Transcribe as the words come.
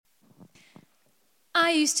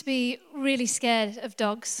I used to be really scared of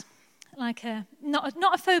dogs, like not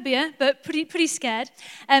a phobia, but pretty scared.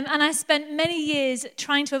 And I spent many years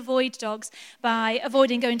trying to avoid dogs by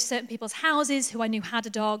avoiding going to certain people's houses who I knew had a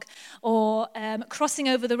dog, or crossing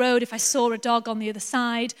over the road if I saw a dog on the other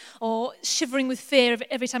side, or shivering with fear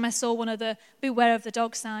every time I saw one of the beware of the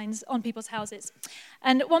dog signs on people's houses.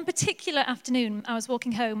 And one particular afternoon, I was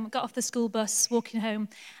walking home, got off the school bus, walking home,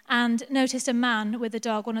 and noticed a man with a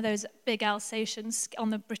dog, one of those big Alsatians on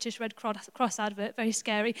the British Red Cross advert, very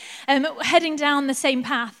scary, heading down the same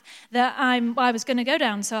path that I was going to go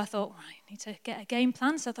down. So I thought, right, I need to get a game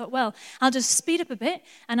plan. So I thought, well, I'll just speed up a bit,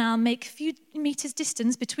 and I'll make a few meters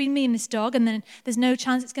distance between me and this dog, and then there's no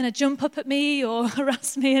chance it's going to jump up at me or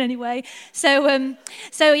harass me in any way. So I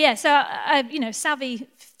savvy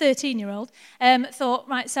 13-year-old, thought,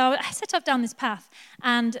 right, so I set off down this path,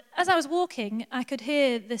 and as I was walking, I could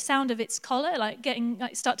hear the sound of its collar,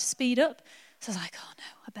 start to speed up. So I was like, oh no,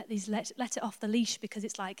 I bet these let it off the leash because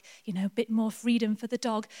it's like, a bit more freedom for the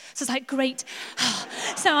dog. So it's like, great.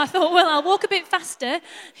 So I thought, well, I'll walk a bit faster,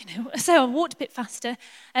 So I walked a bit faster.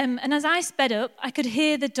 And as I sped up, I could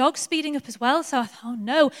hear the dog speeding up as well. So I thought, oh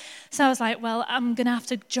no. So I was like, well, I'm going to have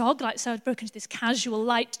to jog. So I'd broken into this casual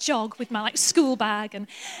light jog with my school bag. And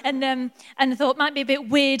I thought it might be a bit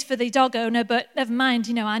weird for the dog owner, but never mind,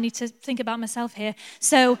 I need to think about myself here.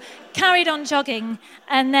 So carried on jogging.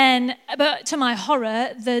 And then, but to my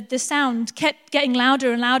horror, the sound kept getting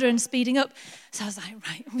louder and louder and speeding up. So I was like,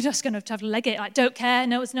 right, I'm just going to have to leg it. Don't care.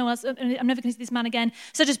 No, it's no one else. I'm never going to see this man again.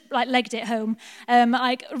 So I just legged it home.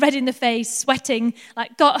 Red in the face, sweating.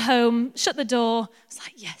 Got home, shut the door. I was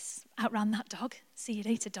like, yes, outran that dog. See you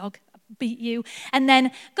later, dog. I beat you. And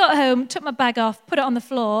then got home, took my bag off, put it on the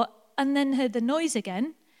floor, and then heard the noise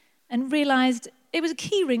again and realised it was a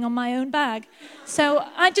key ring on my own bag. So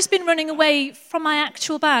I'd just been running away from my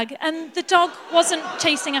actual bag, and the dog wasn't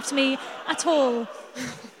chasing after me at all.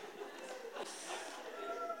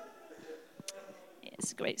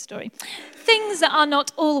 It's a great story. Things are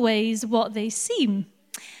not always what they seem.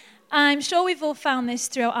 I'm sure we've all found this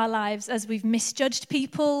throughout our lives as we've misjudged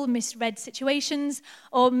people, misread situations,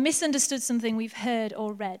 or misunderstood something we've heard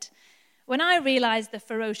or read. When I realised the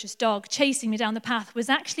ferocious dog chasing me down the path was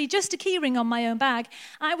actually just a keyring on my own bag,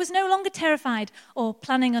 I was no longer terrified or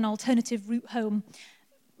planning an alternative route home.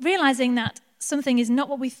 Realising that something is not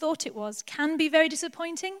what we thought it was can be very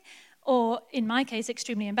disappointing, or in my case,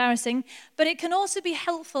 extremely embarrassing, but it can also be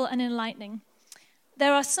helpful and enlightening.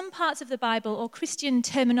 There are some parts of the Bible or Christian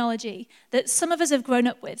terminology that some of us have grown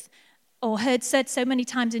up with or heard said so many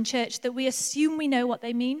times in church that we assume we know what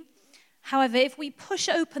they mean. However, if we push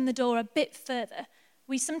open the door a bit further,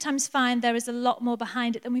 we sometimes find there is a lot more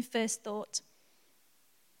behind it than we first thought.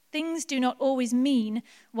 Things do not always mean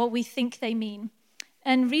what we think they mean.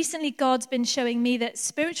 And recently, God's been showing me that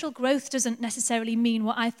spiritual growth doesn't necessarily mean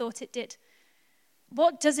what I thought it did.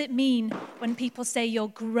 What does it mean when people say you're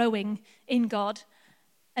growing in God?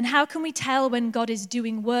 And how can we tell when God is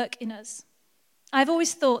doing work in us? I've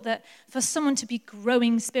always thought that for someone to be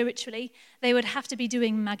growing spiritually, they would have to be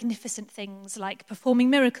doing magnificent things like performing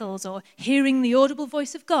miracles or hearing the audible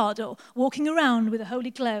voice of God or walking around with a holy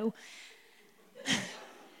glow.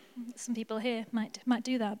 Some people here might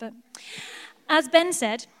do that, but as Ben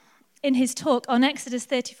said in his talk on Exodus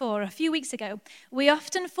 34 a few weeks ago, we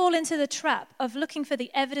often fall into the trap of looking for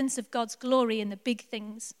the evidence of God's glory in the big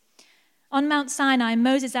things. On Mount Sinai,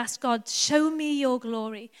 Moses asked God, "Show me your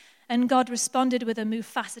glory." And God responded with a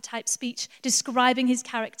Mufasa-type speech describing his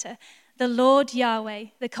character, the Lord Yahweh,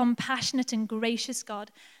 the compassionate and gracious God,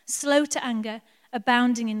 slow to anger,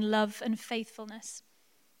 abounding in love and faithfulness.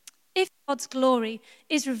 If God's glory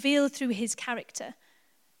is revealed through his character,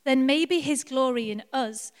 then maybe his glory in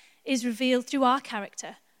us is revealed through our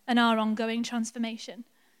character and our ongoing transformation.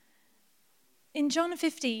 In John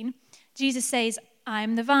 15, Jesus says, "I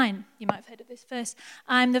am the vine." You might have heard of this verse.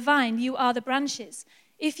 "I am the vine, you are the branches.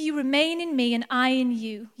 If you remain in me and I in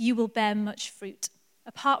you, you will bear much fruit.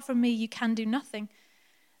 Apart from me, you can do nothing.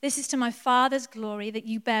 This is to my Father's glory that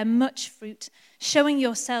you bear much fruit, showing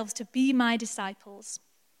yourselves to be my disciples."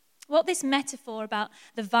 What this metaphor about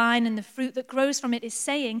the vine and the fruit that grows from it is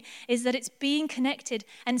saying is that it's being connected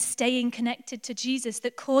and staying connected to Jesus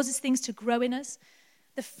that causes things to grow in us.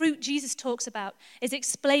 The fruit Jesus talks about is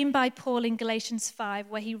explained by Paul in Galatians 5,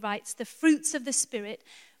 where he writes, "The fruits of the Spirit,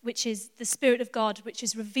 which is the Spirit of God, which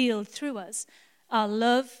is revealed through us, are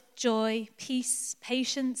love, joy, peace,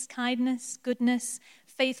 patience, kindness, goodness,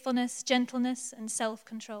 faithfulness, gentleness, and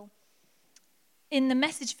self-control." In the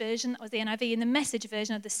Message version, that was the NIV, in the Message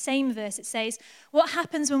version of the same verse, it says, what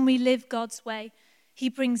happens when we live God's way? He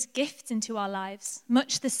brings gifts into our lives,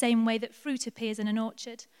 much the same way that fruit appears in an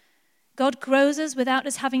orchard. God grows us without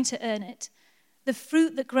us having to earn it. The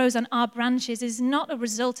fruit that grows on our branches is not a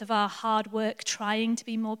result of our hard work trying to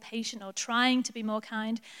be more patient or trying to be more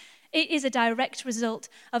kind. It is a direct result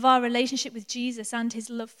of our relationship with Jesus and his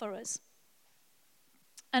love for us.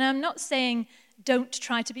 And I'm not saying don't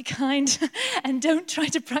try to be kind and don't try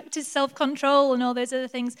to practice self-control and all those other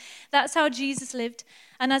things. That's how Jesus lived.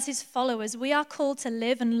 And as his followers, we are called to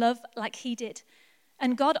live and love like he did.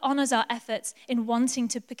 And God honors our efforts in wanting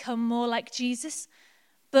to become more like Jesus.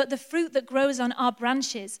 But the fruit that grows on our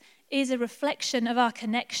branches is a reflection of our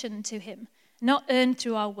connection to him, not earned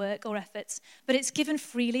through our work or efforts, but it's given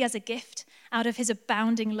freely as a gift out of his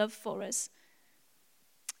abounding love for us.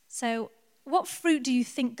 So, what fruit do you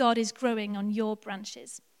think God is growing on your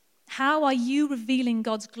branches? How are you revealing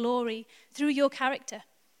God's glory through your character?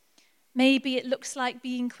 Maybe it looks like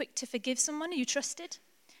being quick to forgive someone you trusted.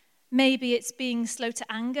 Maybe it's being slow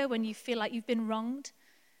to anger when you feel like you've been wronged.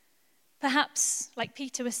 Perhaps, like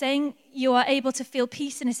Peter was saying, you are able to feel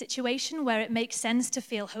peace in a situation where it makes sense to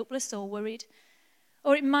feel hopeless or worried.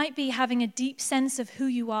 Or it might be having a deep sense of who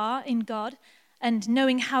you are in God and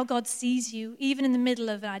knowing how God sees you, even in the middle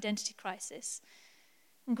of an identity crisis.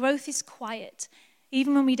 And growth is quiet.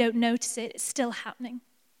 Even when we don't notice it, it's still happening.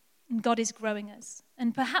 And God is growing us.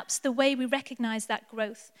 And perhaps the way we recognize that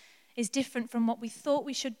growth is different from what we thought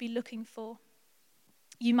we should be looking for.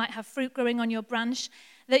 You might have fruit growing on your branch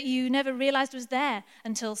that you never realized was there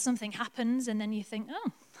until something happens, and then you think,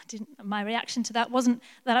 my reaction to that wasn't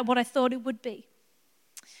what I thought it would be.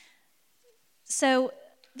 So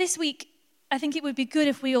this week, I think it would be good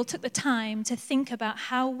if we all took the time to think about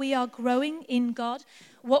how we are growing in God.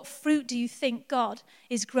 What fruit do you think God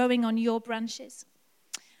is growing on your branches?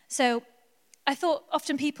 So I thought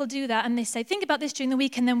often people do that and they say, think about this during the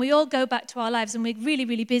week, and then we all go back to our lives and we're really,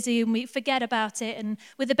 really busy and we forget about it, and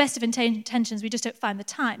with the best of intentions, we just don't find the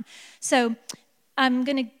time. So I'm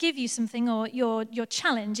going to give you something, or your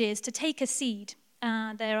challenge is to take a seed.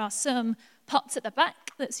 There are some pots at the back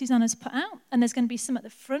that Susanna's put out, and there's going to be some at the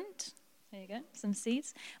front. There you go, some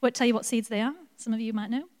seeds. I won't tell you what seeds they are. Some of you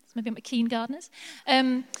might know. Some of you are keen gardeners.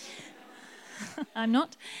 I'm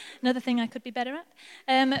not. Another thing I could be better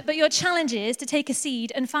at. But your challenge is to take a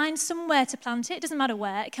seed and find somewhere to plant it. It doesn't matter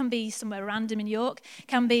where. It can be somewhere random in York. It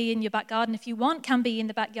can be in your back garden if you want. It can be in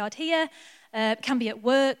the backyard here. It can be at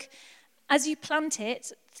work. As you plant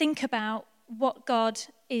it, think about what God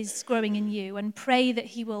is growing in you and pray that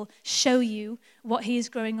he will show you what he is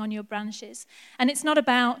growing on your branches. And it's not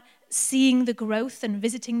about seeing the growth and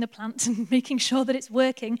visiting the plant and making sure that it's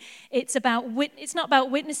working. It's not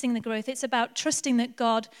about witnessing the growth. It's about trusting that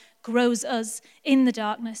God grows us in the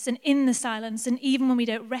darkness and in the silence, and even when we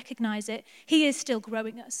don't recognize it, he is still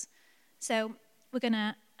growing us. So we're going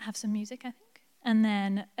to have some music, I think. And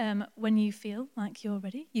then when you feel like you're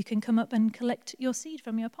ready, you can come up and collect your seed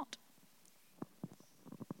from your pot.